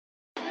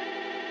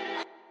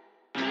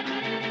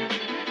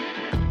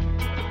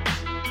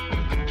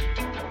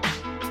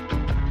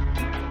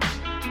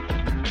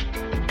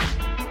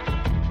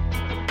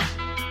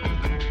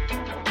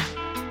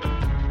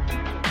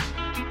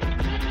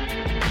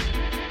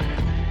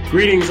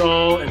Greetings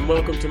all, and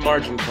welcome to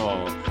Margin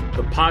Call,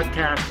 the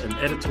podcast and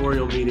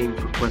editorial meeting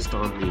for Quest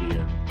On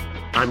Media.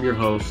 I'm your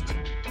host,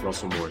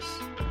 Russell Morse.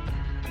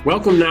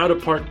 Welcome now to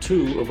part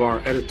 2 of our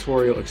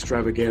editorial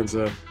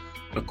extravaganza,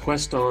 a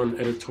Quest On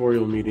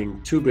editorial meeting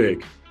too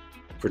big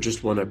for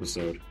just one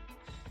episode.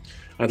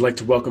 I'd like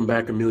to welcome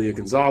back Amelia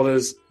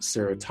Gonzalez,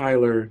 Sarah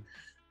Tyler,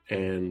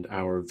 and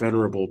our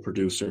venerable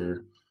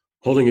producer,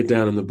 holding it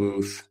down in the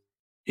booth,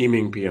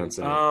 Yiming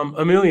Pianza.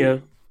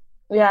 Amelia.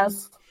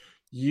 Yes.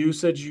 You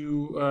said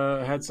you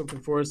had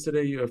something for us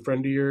today. A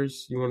friend of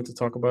yours. You wanted to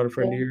talk about a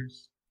friend of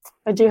yours?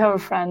 I do have a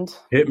friend.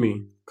 Hit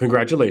me.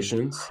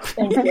 Congratulations.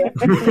 Thank you.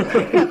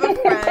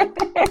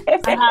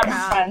 I have a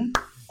friend.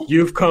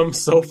 You've come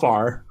so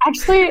far.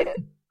 Actually,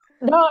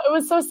 no, it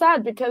was so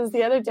sad because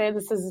the other day,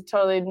 this is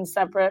totally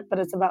separate, but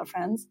it's about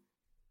friends.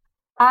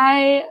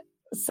 You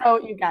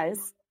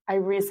guys, I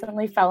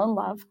recently fell in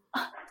love.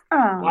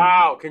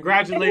 Wow,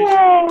 congratulations. Yay.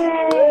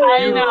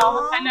 I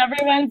know. And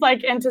everyone's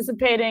like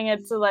anticipating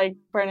it to like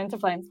burn into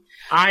flames.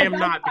 I am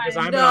not, because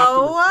I'm an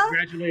optimist.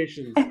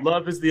 Congratulations.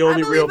 Love is the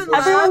only real person.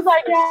 Everyone's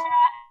like, yeah,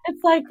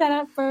 it's like that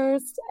at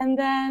first, and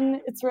then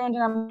it's ruined.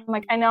 And I'm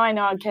like, I know.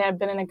 Okay, I've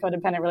been in a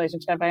codependent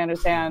relationship. I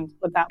understand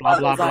what that blah,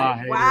 blah, was blah,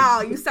 like.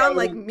 Wow, you sound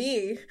like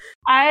me.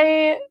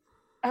 I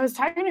was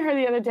talking to her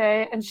the other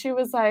day, and she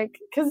was like,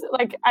 because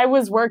like I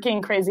was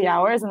working crazy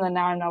hours, and then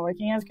now I'm not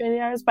working as crazy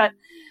hours, but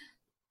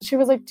she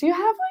was like, do you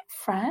have like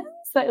friends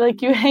that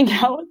like you hang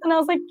out with? And I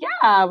was like,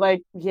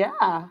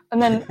 yeah.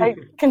 And then I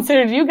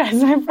considered you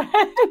guys my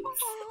friends.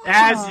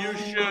 As you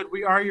should.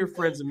 We are your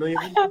friends, Amelia.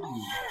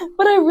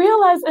 But I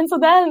realized, and so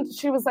then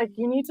she was like,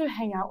 you need to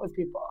hang out with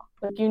people.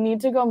 Like you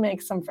need to go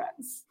make some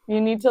friends.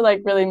 You need to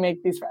like really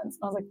make these friends.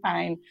 And I was like,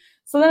 fine.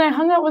 So then I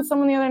hung out with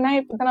someone the other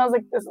night, but then I was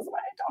like, this is why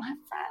I don't have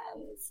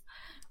friends.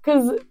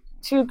 Because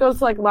she goes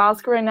to like law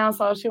school right now,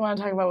 so all she wanted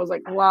to talk about was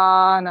like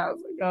law, and I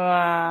was like,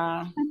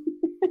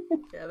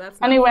 Yeah,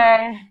 that's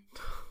anyway.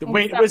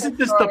 Wait, wasn't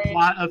this the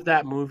plot of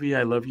that movie,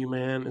 I Love You,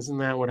 Man? Isn't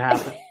that what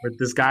happened? Where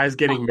this guy's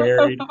getting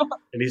married,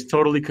 and he's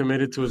totally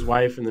committed to his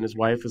wife, and then his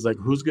wife is like,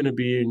 who's going to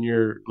be in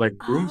your, like,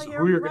 grooms?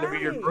 Who are going to be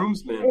your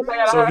groomsmen?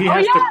 So he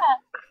has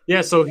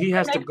so he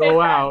has to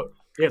go out.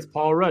 Yeah, it's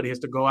Paul Rudd. He has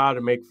to go out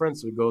and make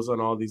friends, so he goes on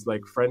all these,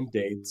 like, friend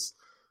dates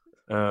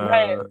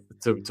to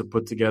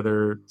put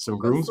together some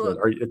groomsmen.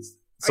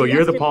 So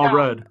you're the Paul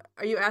Rudd.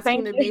 Are you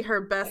asking to be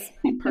her best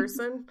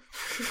person?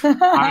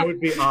 I would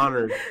be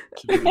honored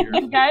to be your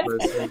You guys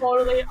person. can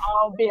totally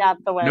all be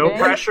at the wedding. No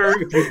pressure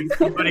if you meet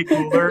somebody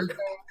cooler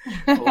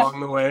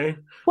along the way.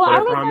 Well,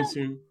 but I promise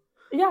you.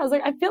 Yeah, I was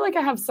like, I feel like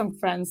I have some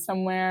friends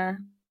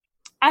somewhere.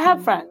 I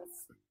have friends.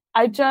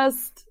 It's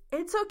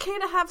okay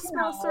to have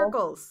small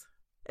circles.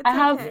 I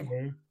have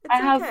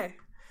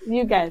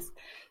you guys.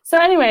 So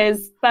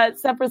anyways, but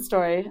separate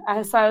story. I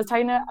was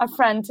talking to a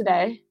friend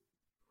today.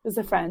 Who's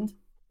a friend.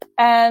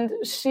 And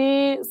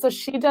she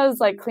does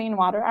like clean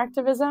water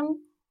activism,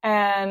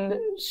 and I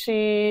think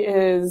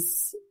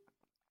she's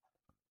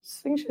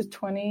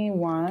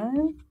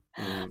 21,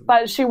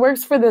 but she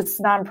works for this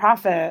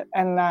nonprofit,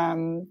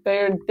 and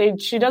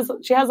she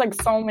has like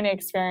so many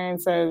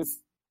experiences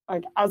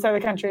like outside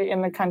the country,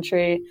 in the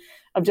country,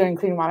 of doing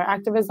clean water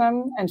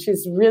activism, and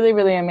she's really,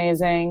 really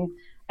amazing,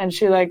 and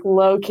she like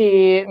low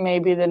key may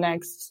be the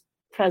next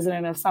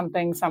president of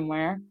something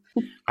somewhere.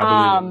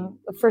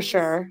 For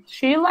sure.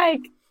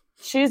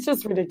 She's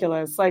just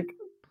ridiculous. Like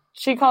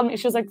she called me,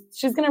 she was like,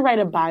 she's going to write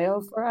a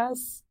bio for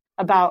us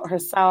about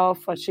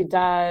herself, what she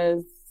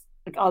does,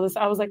 like all this.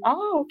 I was like,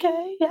 oh,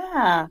 okay.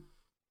 Yeah.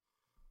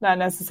 Not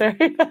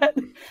necessary, but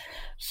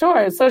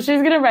sure. So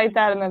she's going to write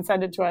that and then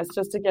send it to us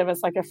just to give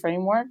us like a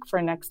framework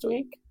for next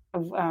week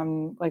of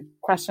like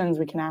questions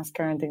we can ask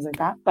her and things like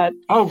that. But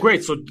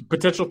great. So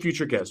potential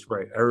future guest,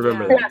 right? I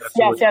remember that.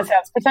 Yes.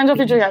 Potential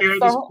future guest.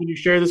 Can you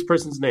share this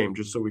person's name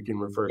just so we can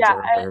refer to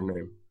her by her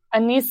name?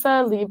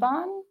 Anissa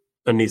Liban.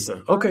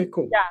 Anissa. Okay,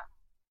 cool. Yeah.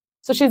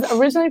 So she's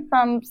originally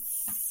from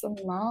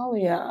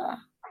Somalia,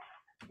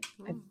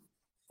 I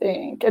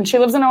think. And she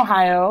lives in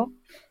Ohio.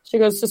 She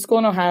goes to school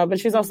in Ohio, but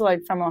she's also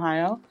like from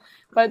Ohio.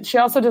 But she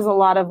also does a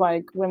lot of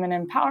like women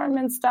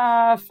empowerment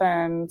stuff,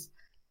 and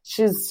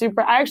she's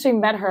super. I actually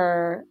met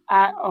her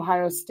at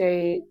Ohio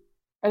State.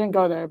 I didn't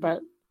go there, but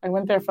I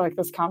went there for like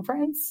this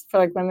conference for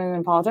like women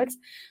in politics.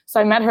 So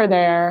I met her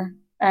there.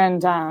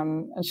 And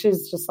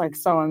she's just like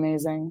so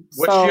amazing.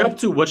 What's she up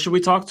to? What should we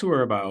talk to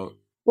her about?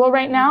 Well,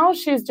 right now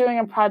she's doing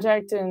a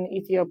project in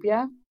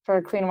Ethiopia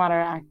for clean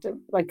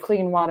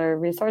water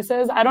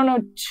resources. I don't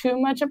know too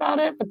much about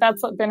it, but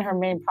that's been her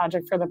main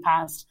project for the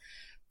past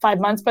 5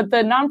 months. But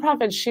the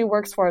nonprofit she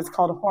works for is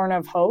called Horn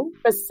of Hope,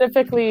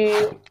 specifically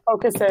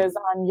focuses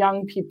on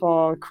young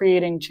people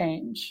creating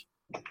change.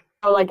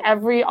 So like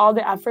all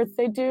the efforts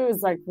they do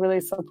is like really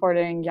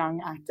supporting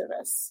young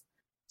activists.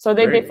 So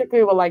they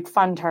basically will like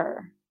fund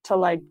her to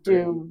like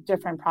do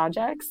different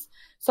projects.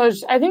 So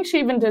I think she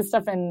even did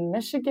stuff in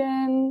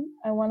Michigan,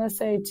 I want to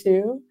say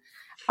too.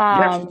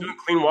 She's doing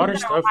clean water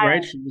stuff,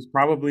 right? She was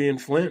probably in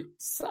Flint.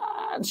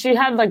 She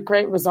had like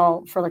great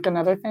result for like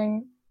another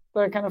thing.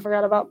 that I kind of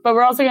forgot about. But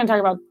we're also going to talk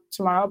about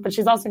tomorrow. But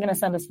she's also going to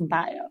send us a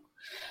bio.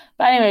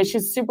 But anyway,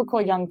 she's a super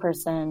cool young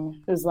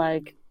person who's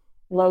like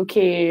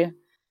low-key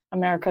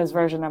America's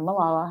version of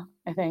Malala,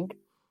 I think.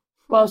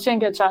 Well, she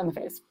didn't get shot in the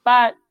face,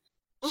 but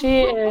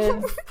she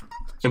is...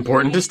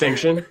 Important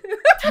distinction.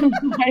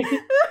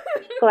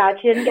 Glad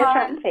she didn't get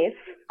shot in the face.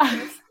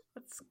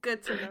 That's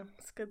good to know.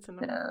 It's good to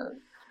know. Yeah.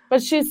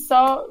 But she's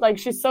so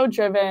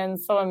driven,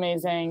 so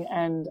amazing,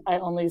 and I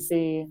only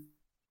see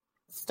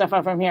stuff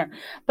up from here.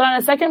 But on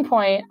a second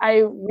point,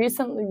 I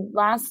recently,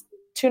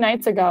 2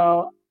 nights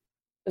ago,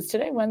 is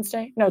today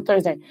Wednesday? No,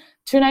 Thursday.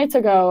 2 nights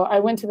ago, I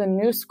went to the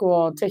New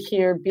School to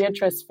hear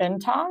Beatrice Finn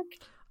talk.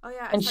 Oh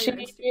yeah, I saw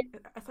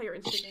your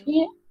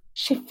Instagram.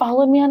 She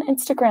followed me on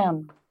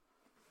Instagram.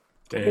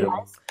 Damn.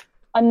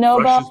 A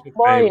Nobel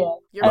laureate.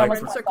 Your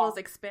friend circle is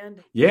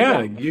expanding.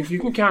 Yeah, you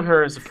can count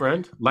her as a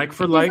friend. Like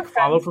for like,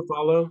 follow for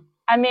follow.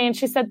 I mean,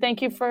 she said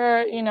thank you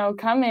for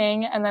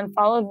coming, and then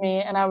followed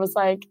me, and I was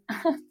like,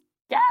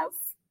 yes.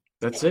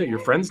 That's it. You're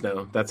friends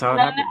now. That's how it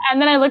happened.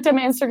 And then I looked at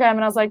my Instagram,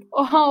 and I was like,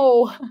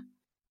 oh,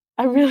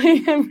 am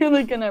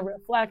really gonna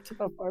reflect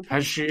before.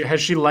 Has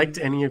she liked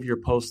any of your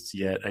posts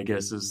yet? I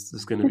guess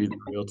is going to be the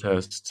real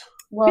test.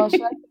 Well, she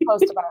likes to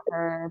post about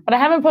her, but I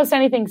haven't posted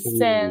anything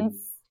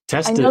since.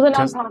 Test I know it. the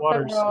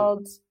nonprofit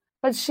world,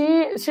 but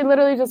she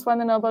literally just won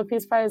the Nobel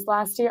Peace Prize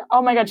last year.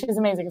 Oh my God, she's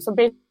amazing. So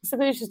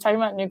basically, she's talking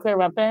about nuclear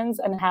weapons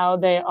and how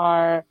they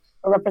are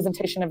a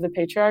representation of the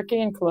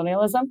patriarchy and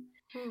colonialism.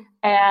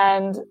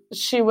 And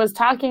she was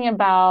talking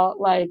about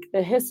like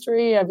the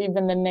history of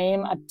even the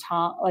name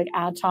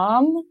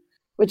atom,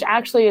 which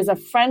actually is a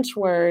French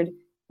word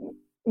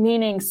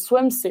meaning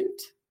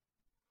swimsuit.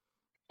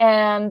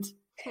 And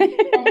they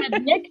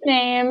had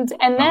nicknamed,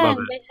 and then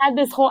they had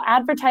this whole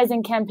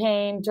advertising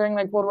campaign during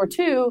like World War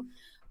II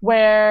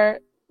where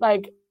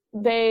like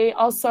they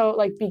also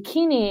like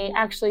bikini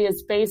actually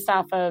is based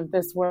off of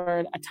this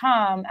word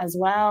atom as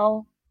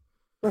well,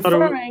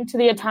 referring to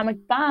the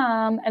atomic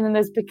bomb. And then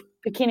there's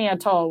Bikini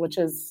Atoll, which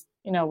is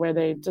where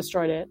they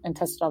destroyed it and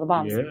tested all the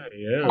bombs.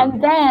 Yeah.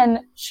 And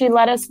then she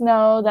let us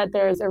know that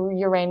there's a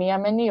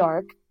uranium in New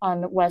York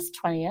on West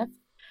 20th.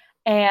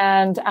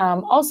 And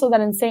also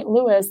that in St.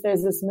 Louis,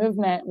 there's this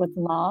movement with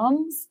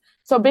moms.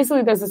 So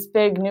basically there's this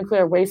big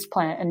nuclear waste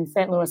plant in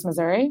St. Louis,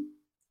 Missouri.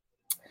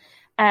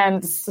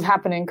 And this is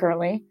happening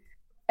currently.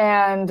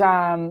 And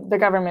the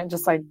government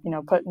just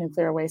put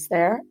nuclear waste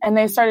there. And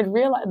they started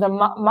the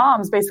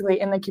moms basically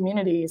in the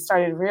community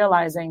started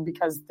realizing,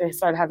 because they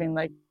started having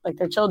like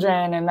their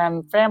children and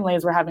them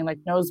families were having like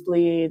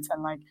nosebleeds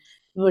and like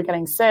really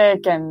getting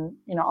sick and,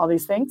 all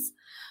these things.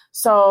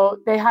 So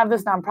they have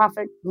this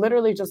nonprofit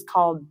literally just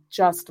called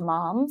Just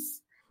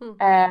Moms.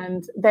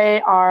 And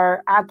they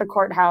are at the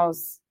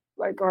courthouse,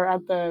 or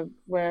at the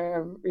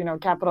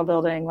Capitol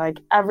building,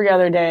 every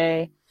other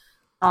day,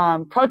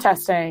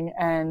 protesting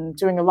and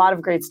doing a lot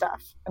of great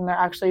stuff. And they're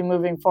actually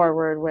moving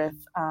forward with,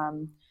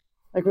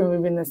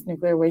 removing this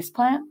nuclear waste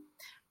plant.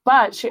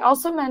 But she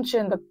also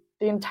mentioned that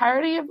the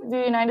entirety of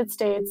the United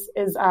States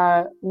is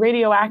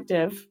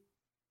radioactive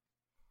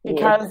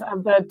because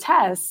of the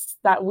tests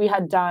that we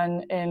had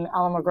done in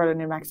Alamogordo,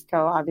 New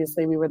Mexico.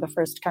 Obviously, we were the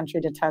first country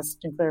to test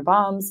nuclear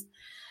bombs.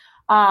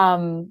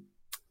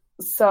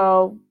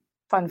 So,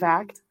 fun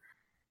fact.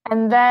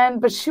 And then,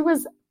 but she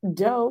was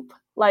dope.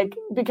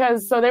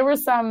 Because there were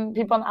some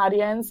people in the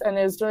audience, and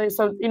it was really,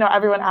 so,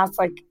 everyone asked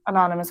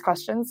anonymous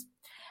questions.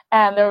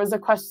 And there was a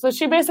question. So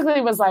she basically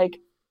was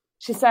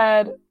she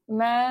said,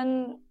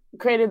 men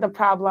created the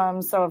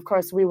problem. So of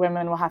course we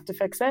women will have to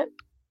fix it.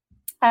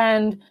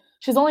 And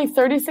she's only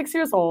 36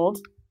 years old.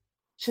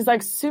 She's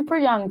super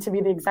young to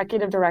be the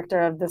executive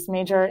director of this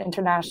major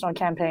international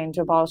campaign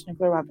to abolish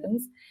nuclear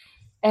weapons.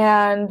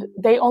 And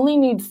they only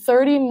need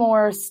 30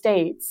 more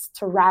states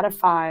to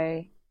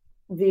ratify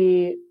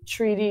the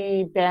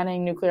treaty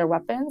banning nuclear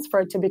weapons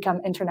for it to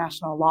become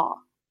international law.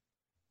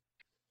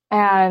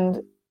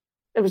 And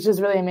it was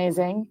just really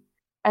amazing.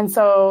 And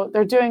so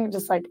they're doing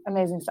just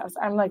amazing stuff.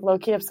 So I'm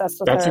low-key obsessed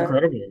with her. That's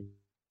incredible.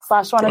 /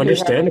 want to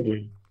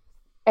understandably.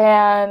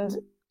 And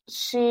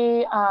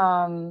she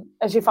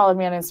followed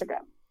me on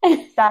Instagram.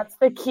 That's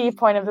the key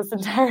point of this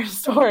entire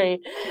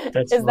story.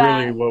 That's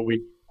really what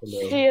we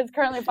know. She is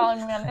currently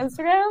following me on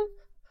Instagram.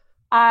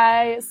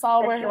 I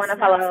saw where you want to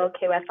follow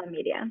KOS on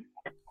media.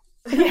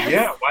 Yes.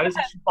 Yeah, why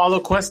doesn't she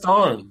follow Quest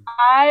On?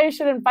 I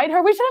should invite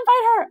her. We should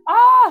invite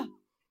her.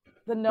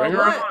 Bring her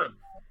on.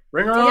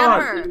 Bring her DM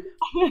on.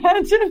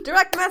 her.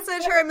 Direct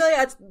message her,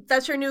 Amelia.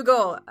 That's your new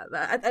goal.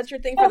 That's your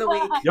thing for the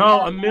week. Yo,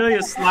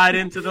 Amelia, slide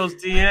into those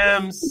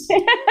DMs.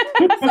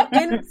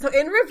 So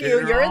in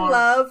review, you're in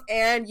love,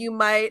 and you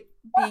might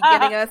be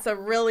getting us a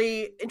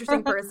really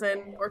interesting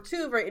person or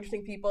two very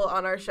interesting people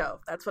on our show.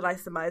 That's what I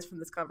surmise from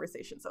this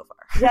conversation so far.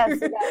 Yes,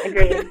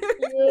 agreed.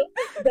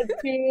 The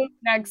two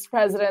next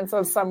presidents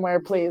of somewhere,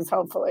 please,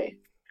 hopefully.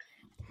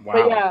 Wow.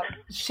 But yeah,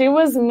 she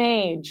was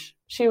mage.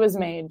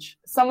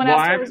 Someone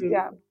asked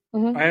her.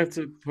 I have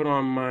to put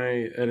on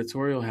my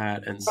editorial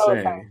hat and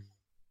say,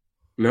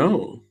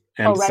 no.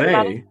 And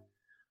say,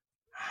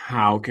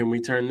 how can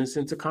we turn this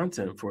into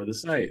content for the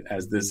site,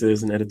 as this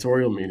is an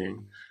editorial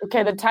meeting?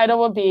 Okay, the title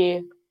will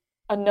be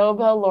 "A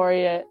Nobel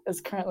Laureate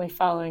is Currently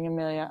Following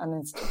Amelia on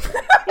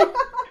Instagram."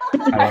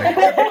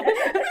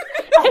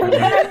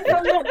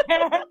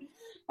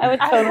 I would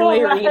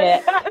totally read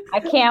it. I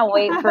can't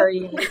wait for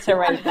you to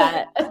write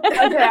that.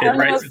 Okay, I'm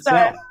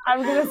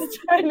going to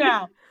start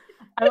now.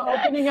 I'm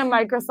opening a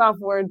Microsoft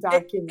Word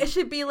document. It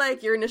should be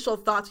like your initial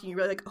thoughts when you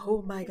were like,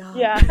 oh my God.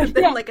 Yeah.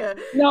 Like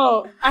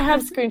No, I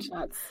have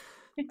screenshots.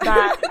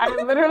 That I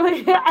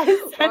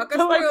sent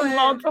to like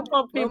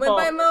multiple people. Moment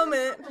by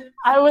moment.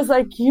 I was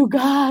like, you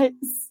guys.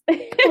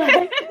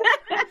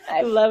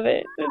 I love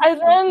it.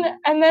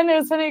 And then it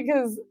was funny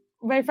because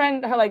my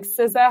friend, her like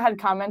SZA had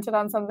commented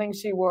on something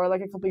she wore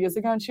like a couple years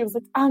ago, and she was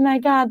like, "Oh my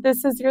God,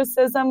 this is your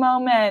SZA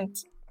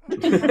moment."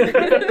 It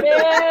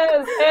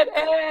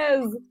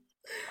is.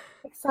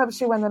 Except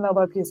she won the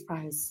Nobel Peace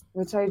Prize,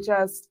 which I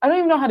don't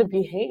even know how to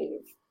behave,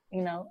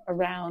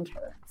 around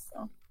her.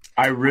 So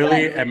I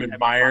really am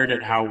admired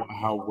at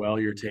how well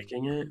you're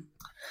taking it.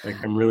 Like,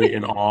 I'm really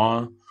in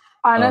awe.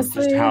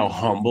 Honestly, just how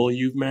humble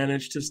you've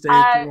managed to stay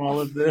through all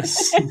of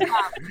this.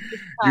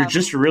 You're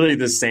just really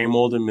the same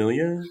old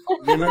Amelia,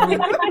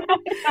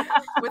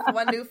 with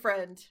one new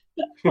friend.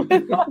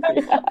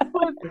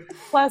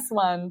 Plus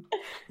one.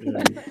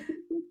 Yeah.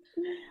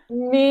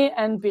 Me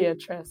and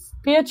Beatrice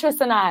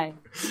and I.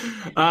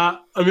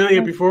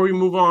 Amelia, before we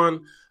move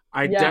on,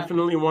 I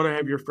definitely want to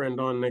have your friend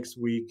on next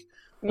week.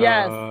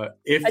 Yes. I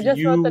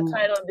just wrote the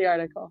title of the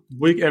article.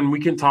 We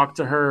can talk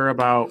to her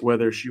about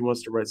whether she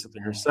wants to write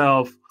something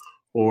herself,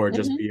 or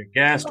just be a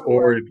guest,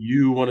 or if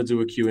you want to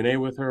do a Q&A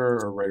with her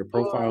or write a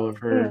profile of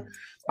her.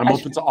 I'm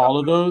open to all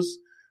of those,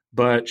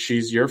 but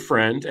she's your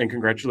friend, and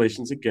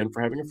congratulations again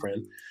for having a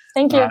friend.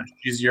 Thank you.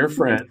 She's your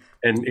friend,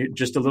 and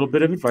just a little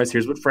bit of advice.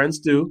 Here's what friends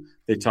do.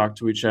 They talk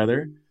to each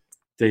other.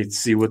 They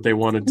see what they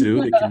want to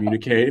do. They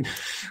communicate.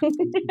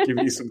 Give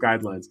you some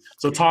guidelines.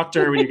 So talk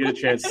to her when you get a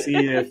chance. See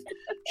if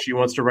she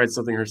wants to write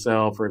something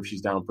herself, or if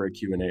she's down for a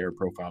Q&A or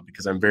profile,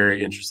 because I'm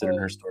very interested in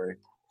her story.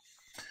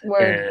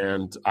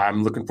 And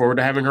I'm looking forward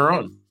to having her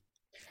on.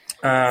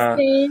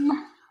 Same.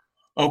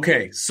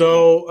 Okay,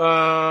 so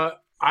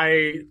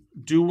I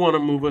do want to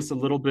move us a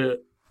little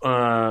bit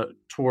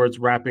towards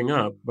wrapping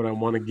up, but I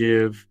want to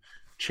give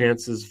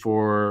chances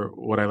for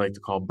what I like to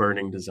call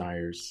burning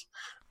desires.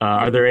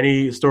 Are there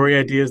any story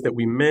ideas that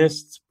we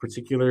missed,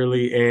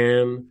 particularly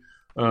Anne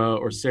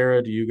or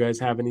Sarah? Do you guys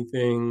have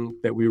anything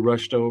that we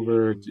rushed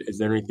over? Is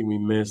there anything we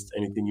missed?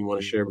 Anything you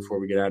want to share before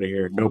we get out of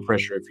here? No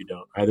pressure if you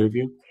don't. Either of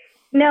you?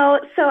 No,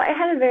 so I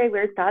had a very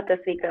weird thought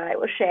this week that I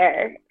will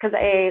share because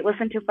I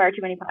listened to far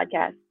too many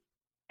podcasts.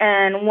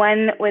 And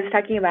one was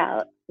talking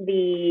about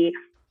the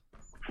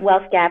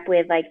wealth gap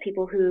with like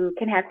people who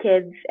can have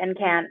kids and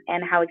can't,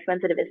 and how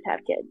expensive it is to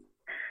have kids.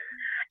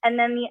 And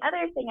then the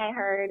other thing I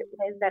heard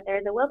was that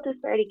there's a wealth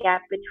disparity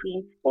gap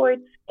between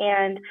sports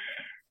and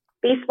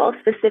baseball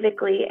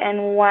specifically,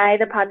 and why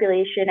the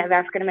population of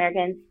African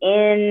Americans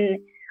in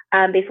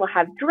baseball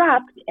have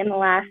dropped in the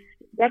last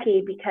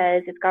decade,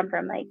 because it's gone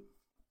from like,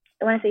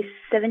 I want to say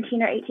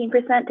 17 or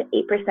 18% to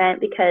 8%,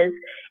 because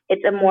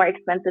it's a more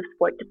expensive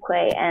sport to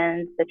play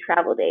and the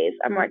travel days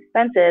are more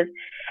expensive.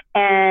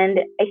 And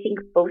I think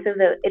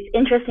it's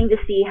interesting to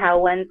see how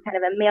one's kind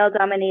of a male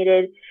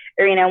dominated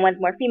arena,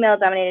 one's more female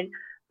dominated,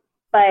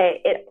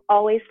 but it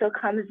always still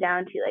comes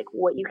down to like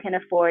what you can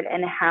afford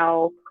and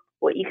how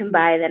what you can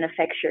buy then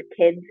affects your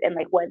kids and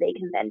like what they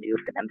can then do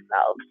for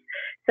themselves.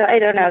 So I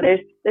don't know,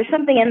 there's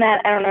something in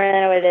that. I don't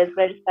really know what it is,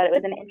 but I just thought it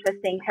was an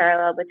interesting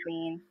parallel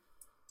between,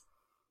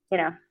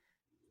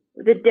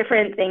 the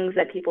different things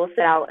that people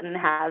set out and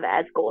have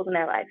as goals in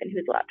their life and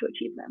who's allowed to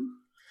achieve them.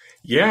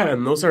 Yeah,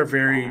 and those are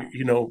very,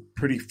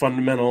 pretty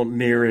fundamental,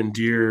 near and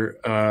dear,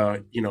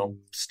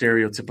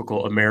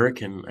 stereotypical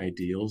American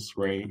ideals,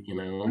 right?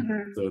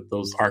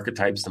 Those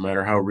archetypes, no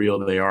matter how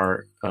real they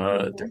are,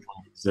 definitely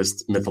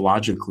exist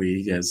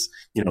mythologically as,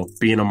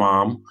 being a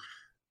mom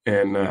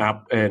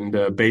and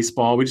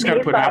baseball. We just got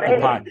to put apple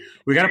pie.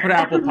 We got to put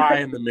apple pie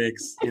in the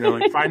mix.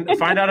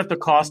 Find out if the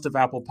cost of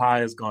apple pie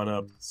has gone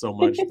up so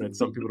much that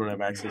some people don't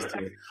have access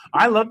to it.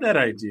 I love that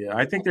idea.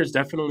 I think there's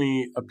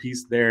definitely a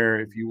piece there.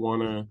 If you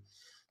want to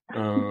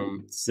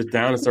sit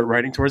down and start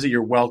writing towards it,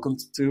 you're welcome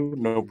to.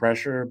 No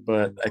pressure,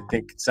 but I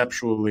think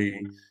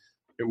conceptually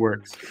it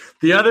works.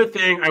 The other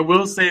thing, I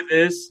will say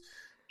this,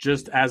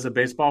 just as a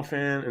baseball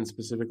fan and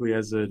specifically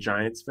as a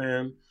Giants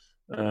fan.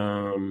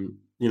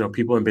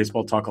 People in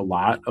baseball talk a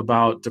lot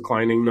about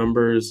declining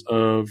numbers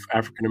of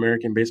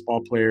African-American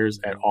baseball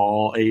players at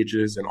all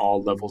ages and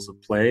all levels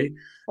of play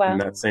in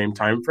that same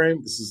time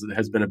frame. This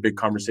has been a big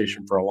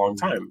conversation for a long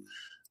time.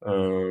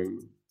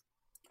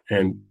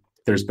 And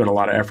there's been a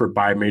lot of effort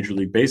by Major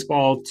League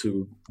Baseball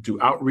to do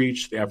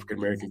outreach to the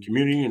African-American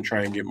community and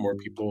try and get more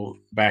people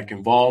back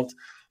involved.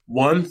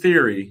 One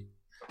theory,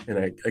 and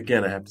I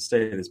have to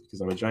say this because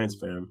I'm a Giants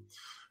fan,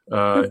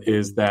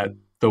 is that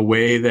the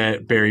way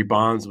that Barry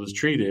Bonds was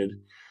treated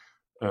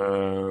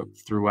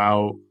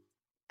throughout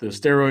the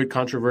steroid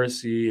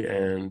controversy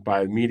and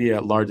by media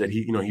at large, that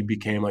he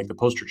became like the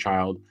poster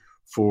child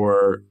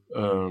for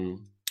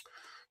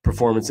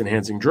performance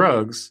enhancing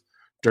drugs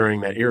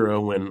during that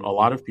era when a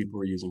lot of people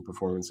were using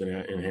performance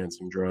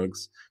enhancing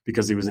drugs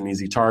because he was an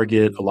easy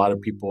target. A lot of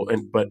people,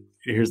 but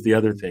here's the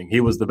other thing.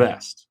 He was the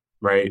best,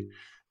 right?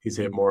 He's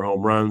hit more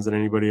home runs than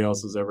anybody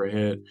else has ever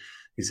hit.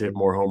 He's hit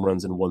more home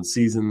runs in one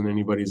season than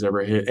anybody's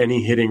ever hit.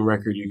 Any hitting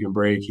record you can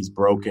break, he's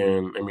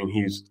broken. I mean,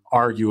 he's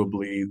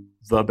arguably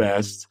the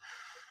best.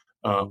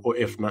 Or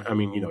if not, I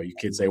mean, you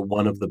could say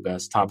one of the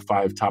best, top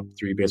 5, top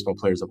 3 baseball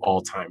players of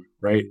all time,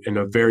 right? And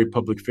a very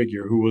public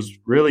figure who was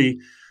really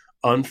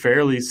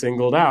unfairly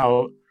singled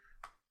out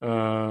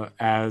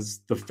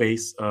as the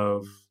face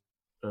of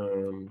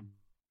the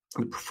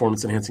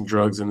performance-enhancing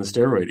drugs in the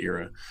steroid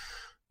era.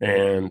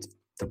 And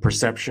the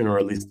perception, or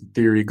at least the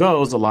theory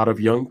goes, a lot of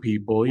young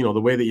people,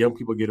 the way that young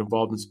people get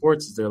involved in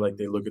sports is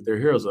they look at their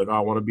heroes, like, oh, I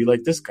want to be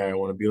like this guy. I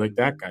want to be like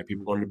that guy.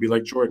 People wanted to be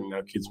like Jordan.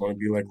 Now kids want to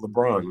be like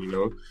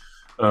LeBron,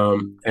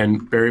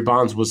 and Barry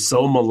Bonds was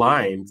so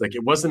maligned. Like,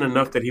 it wasn't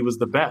enough that he was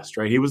the best,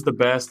 right? He was the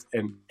best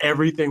and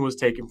everything was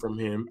taken from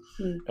him.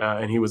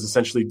 And he was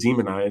essentially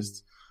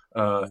demonized.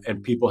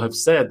 And people have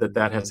said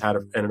that has had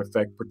an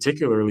effect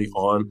particularly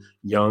on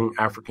young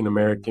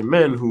African-American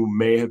men who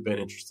may have been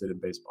interested in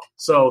baseball.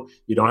 So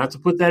you don't have to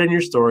put that in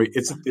your story.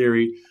 It's a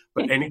theory.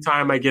 But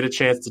anytime I get a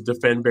chance to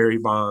defend Barry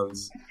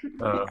Bonds,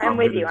 I'm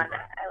with you on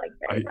that. I like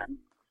Barry Bonds.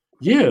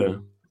 Yeah.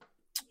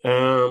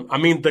 I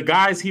mean, the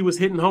guys he was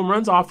hitting home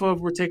runs off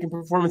of were taking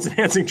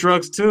performance-enhancing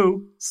drugs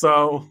too.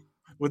 So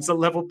it's a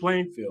level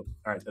playing field.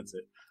 All right, that's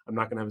it. I'm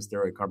not going to have a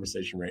steroid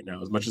conversation right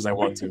now, as much as I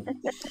want to.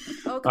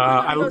 Oh, come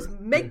on.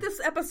 Make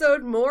this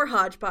episode more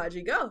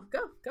hodgepodgey. Go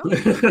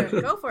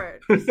for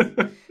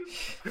it.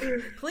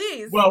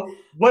 Please. Well,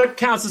 what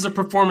counts as a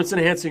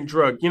performance-enhancing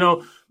drug?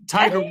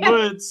 Tiger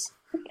Woods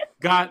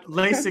got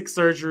LASIK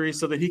surgery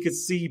so that he could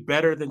see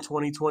better than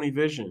 20/20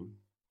 vision.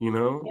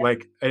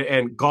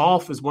 And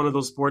golf is one of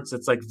those sports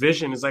that's like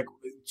vision is like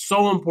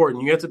so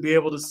important. You have to be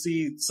able to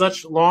see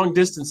such long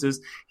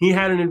distances. He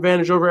had an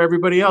advantage over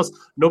everybody else.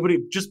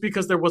 Just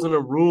because there wasn't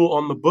a rule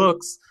on the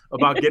books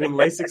about getting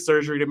LASIK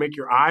surgery to make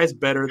your eyes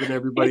better than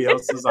everybody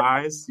else's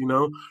eyes,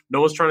 no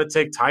one's trying to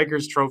take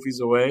Tiger's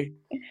trophies away.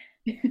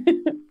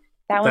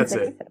 That's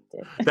accepted.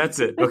 That's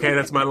it. Okay,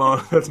 that's my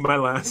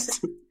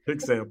last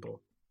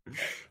example.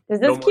 Does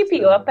this keep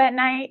you up at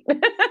night?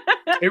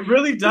 It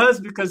really does,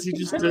 because he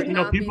just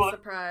people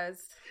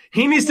surprised.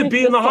 He needs to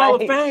be in the Hall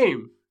of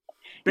Fame.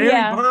 Barry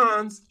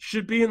Bonds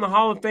should be in the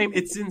Hall of Fame.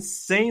 It's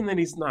insane that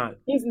he's not.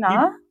 He's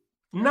not?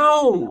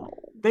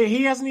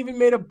 He hasn't even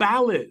made a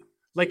ballot.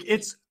 Like,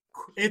 it's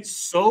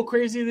so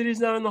crazy that he's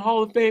not in the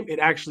Hall of Fame. It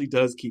actually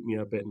does keep me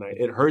up at night.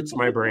 It hurts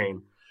my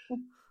brain.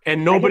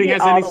 And nobody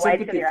has any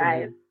sympathy for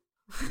him.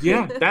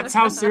 Yeah, that's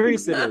how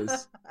serious it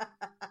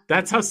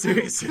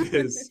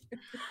is.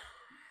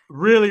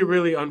 Really,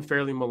 really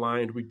unfairly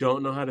maligned. We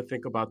don't know how to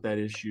think about that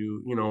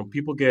issue.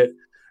 People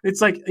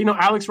it's like,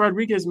 Alex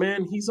Rodriguez,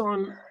 man, he's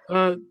on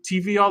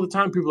TV all the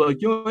time. People are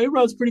like, yo,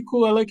 A-Rod's pretty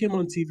cool. I like him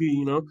on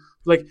TV,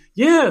 Like,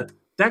 yeah,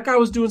 that guy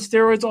was doing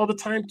steroids all the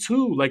time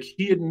too. Like,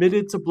 he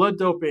admitted to blood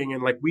doping,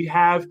 and like, we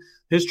have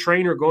his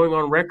trainer going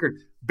on record.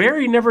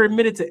 Barry never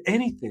admitted to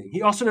anything.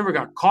 He also never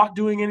got caught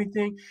doing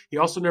anything. He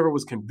also never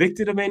was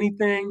convicted of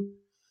anything.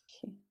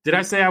 Did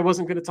I say I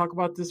wasn't going to talk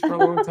about this for a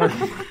long time?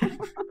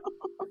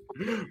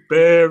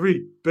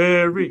 Barry.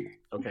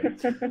 Okay,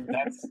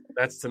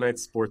 that's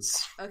tonight's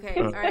sports. Okay,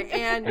 all right,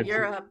 and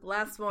you're up.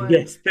 Last one.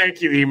 Yes,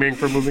 thank you, Yiming,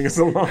 for moving us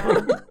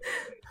along.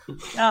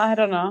 No, I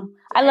don't know.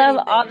 I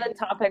love all the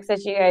topics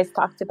that you guys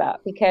talked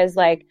about because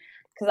I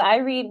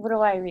read. What do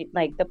I read?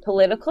 Like the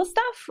political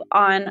stuff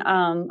on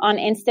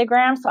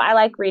Instagram. So I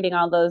like reading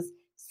all those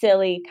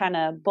silly kind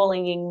of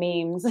bullying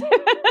memes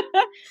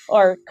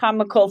or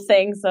comical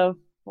things of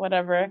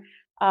whatever.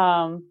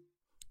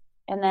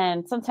 And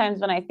then sometimes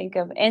when I think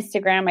of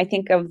Instagram, I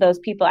think of those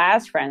people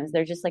as friends.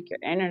 They're just like your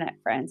internet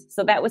friends.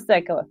 So that was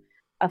like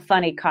a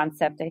funny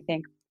concept, I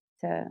think.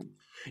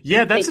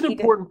 Yeah, that's an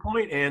important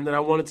point, Anne, that I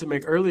wanted to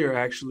make earlier,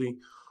 actually.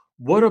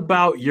 What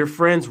about your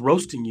friends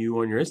roasting you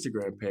on your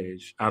Instagram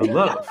page out of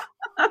love?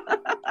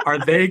 Are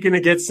they going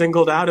to get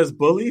singled out as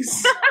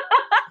bullies?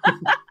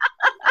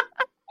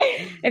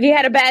 If you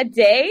had a bad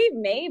day,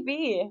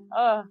 maybe.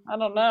 I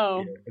don't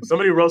know. Yeah. If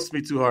somebody roasts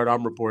me too hard,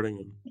 I'm reporting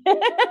them.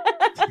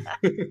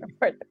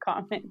 Report the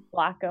comment,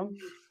 block them.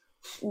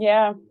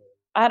 Yeah,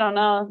 I don't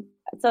know.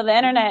 So the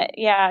internet,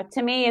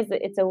 to me,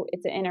 it's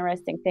an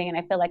interesting thing, and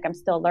I feel like I'm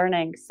still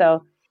learning.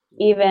 So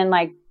even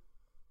like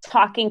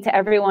talking to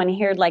everyone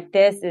here like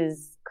this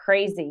is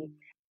crazy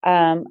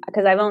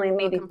because I've only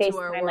maybe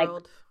FaceTime like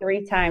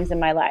 3 times in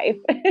my life.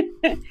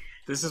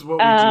 This is what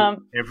we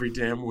do every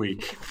damn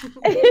week.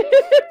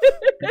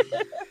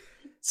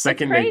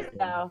 Second crazy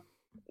though.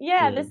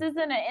 Yeah, this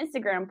isn't an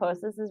Instagram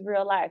post. This is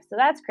real life. So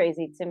that's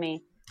crazy to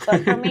me.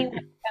 But for me, when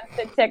it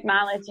comes to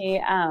technology,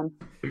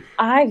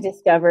 I've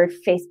discovered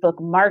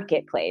Facebook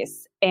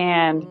Marketplace.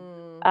 And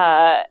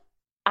my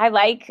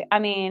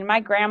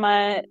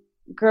grandma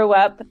grew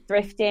up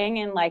thrifting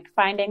and like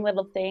finding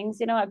little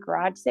things, at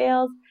garage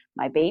sales.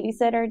 My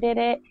babysitter did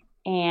it.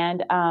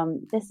 and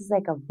this is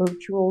like a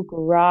virtual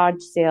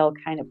garage sale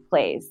kind of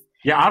place.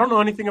 Yeah, I don't know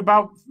anything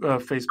about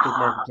Facebook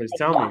Marketplace.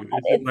 Tell me.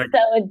 It's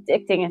so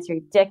addicting. It's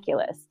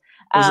ridiculous.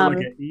 Is it like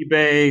an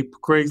eBay,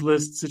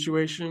 Craigslist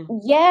situation?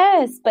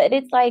 Yes, but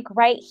it's like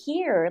right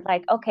here.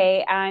 Like,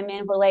 okay, I'm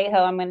in Vallejo.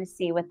 I'm going to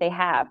see what they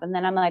have, and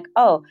then I'm like,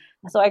 oh,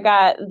 so I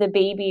got the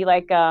baby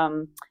like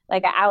an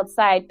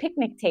outside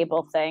picnic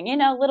table thing,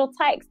 little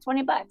tykes,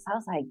 $20. I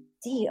was like,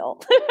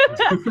 deal.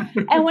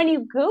 And when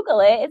you Google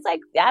it, it's like,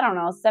 I don't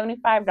know,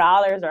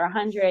 $75 or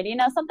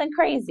 $100, something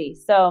crazy.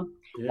 So,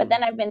 but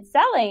then I've been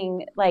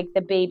selling like the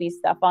baby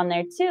stuff on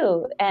there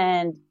too,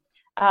 and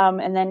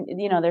then,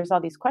 there's all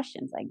these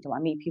questions like, do I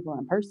meet people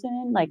in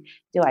person? Like,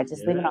 do I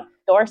just leave it on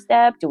the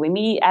doorstep? Do we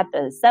meet at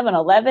the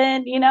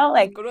 7-Eleven?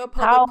 Like, go to a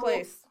public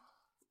place.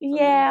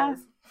 Yeah.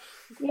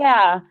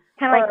 Yeah.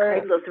 Kind of like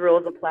Craigslist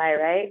rules apply,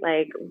 right?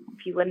 Like,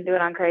 if you wouldn't do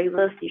it on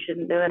Craigslist, you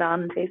shouldn't do it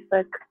on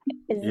Facebook.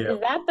 Is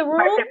that the rule?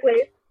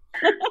 Marketplace.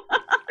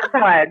 That's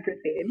how I'd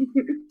proceed.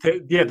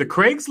 Yeah, the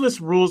Craigslist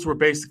rules were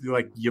basically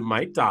like, you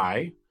might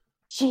die.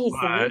 Jeez.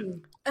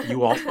 But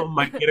you also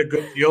might get a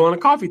good deal on a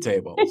coffee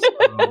table. So,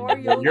 or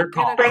you'll your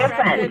call. Bring a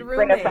friend.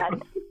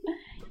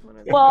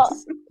 Well,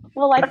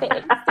 like the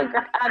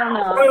Instagram, I don't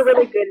know. Or a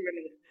really good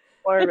roommate.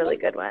 Or a really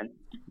good one.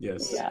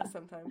 Yes. Yeah.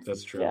 Sometimes.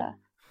 That's true. Yeah.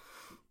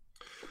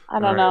 I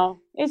don't know.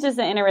 It's just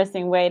an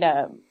interesting way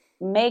to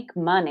make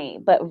money,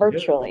 but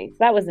virtually. So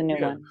that was a new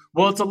one.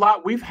 Well, it's a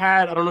lot. We've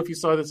had, I don't know if you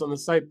saw this on the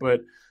site,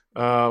 but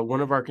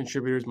one of our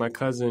contributors, my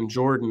cousin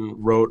Jordan,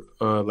 wrote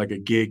like a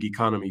gig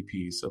economy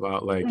piece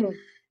about like,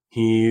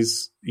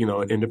 he's,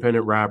 an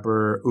independent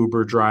rapper,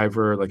 Uber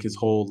driver, like his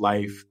whole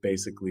life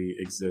basically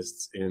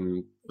exists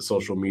in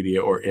social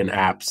media or in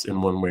apps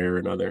in one way or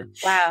another.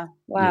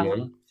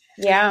 Wow.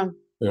 Yeah.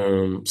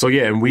 So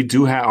yeah, and we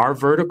do have our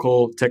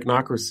vertical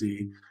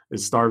Technocracy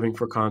is starving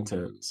for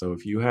content. So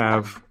if you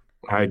have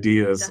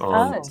ideas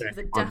on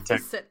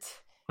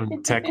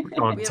tech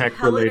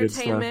related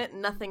stuff,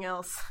 nothing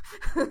else.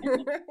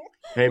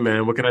 Hey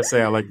man, what can I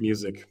say? I like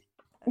music.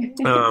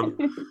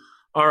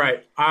 All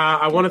right.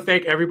 I want to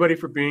thank everybody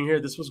for being here.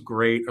 This was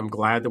great. I'm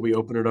glad that we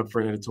opened it up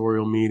for an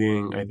editorial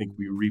meeting. I think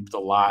we reaped a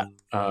lot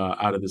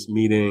out of this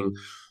meeting.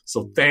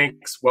 So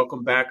thanks.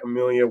 Welcome back,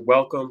 Amelia.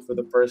 Welcome for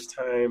the first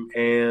time.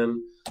 And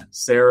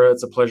Sarah,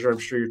 it's a pleasure. I'm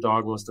sure your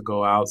dog wants to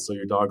go out, so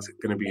your dog's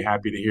going to be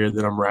happy to hear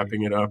that I'm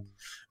wrapping it up.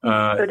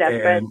 So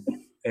desperate.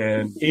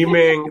 And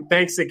Yiming,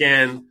 thanks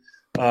again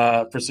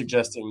for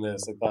suggesting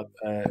this. I thought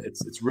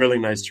it's really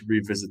nice to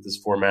revisit this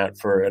format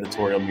for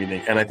editorial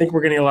meeting. And I think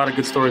we're getting a lot of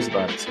good stories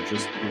about it. So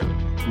just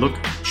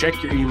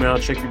check your email,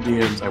 check your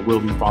DMs. I will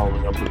be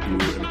following up with you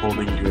and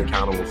holding you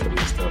accountable for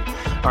this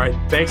stuff. All right.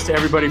 Thanks to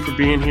everybody for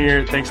being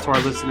here. Thanks to our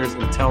listeners.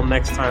 Until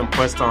next time,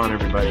 quest on,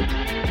 everybody.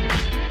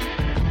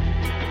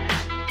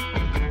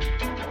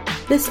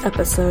 This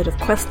episode of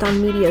Quest On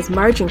Media's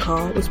Margin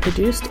Call was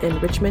produced in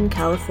Richmond,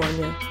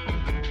 California.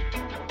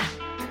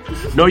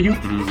 No, you.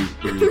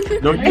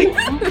 No, you.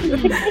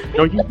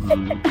 No, you.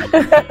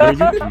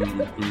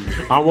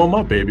 I want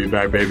my baby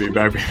back, baby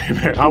back, baby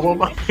back. I want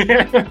my.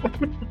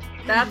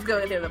 That's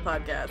going to the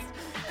podcast.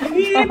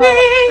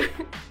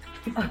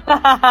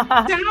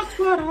 That's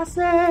what I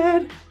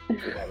said.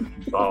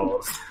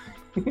 Balls.